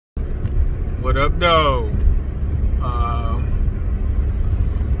What up, though?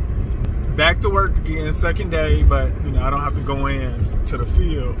 Back to work again, second day, but I don't have to go in to the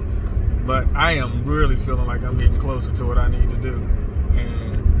field. But I am really feeling like I'm getting closer to what I need to do,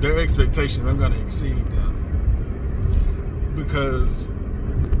 and their expectations, I'm going to exceed them because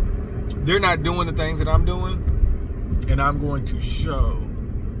they're not doing the things that I'm doing, and I'm going to show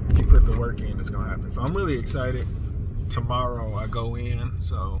if you put the work in, it's going to happen. So I'm really excited. Tomorrow I go in,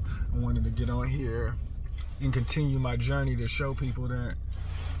 so I wanted to get on here and continue my journey to show people that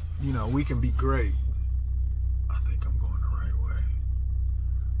we can be great. I think I'm going the right way,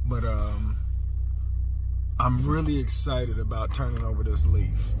 but I'm really excited about turning over this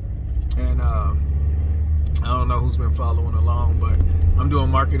leaf. And I don't know who's been following along, but I'm doing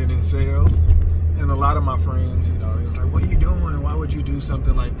marketing and sales, and a lot of my friends, it was like, what are you doing? Why would you do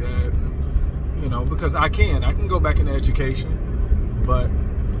something like that? And, because I can go back into education, but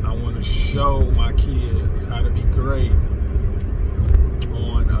I want to show my kids how to be great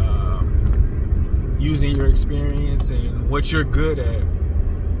on using your experience and what you're good at.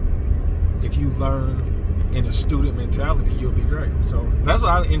 If you learn in a student mentality, you'll be great. So that's what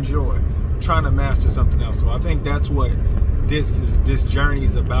I enjoy, trying to master something else. So I think that's what this journey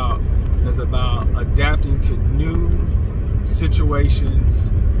is about. It's about adapting to new situations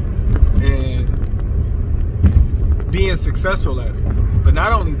and being successful at it. But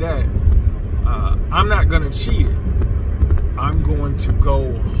not only that, I'm not gonna cheat it. I'm going to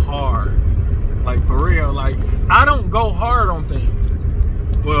go hard, like for real. Like, I don't go hard on things.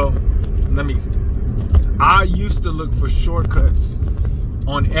 Well, I used to look for shortcuts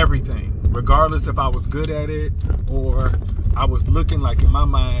on everything, regardless if I was good at it or I was looking, like, in my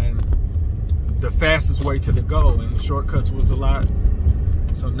mind, the fastest way to the goal, and shortcuts was a lot.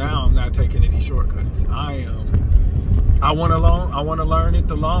 So now I'm not taking any shortcuts. I want to learn it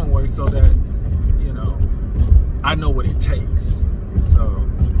the long way, so that I know what it takes. So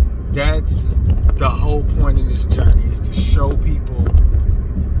that's the whole point of this journey, is to show people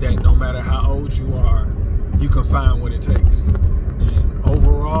that no matter how old you are, you can find what it takes. And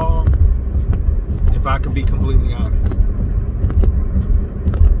overall, if I can be completely honest,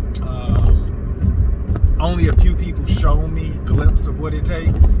 only a few people show me a glimpse of what it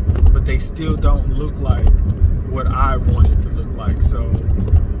takes, but they still don't look like what I want it to look like. So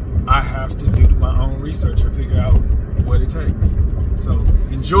I have to do my own research and figure out what it takes. So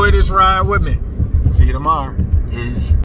enjoy this ride with me. See you tomorrow. Peace.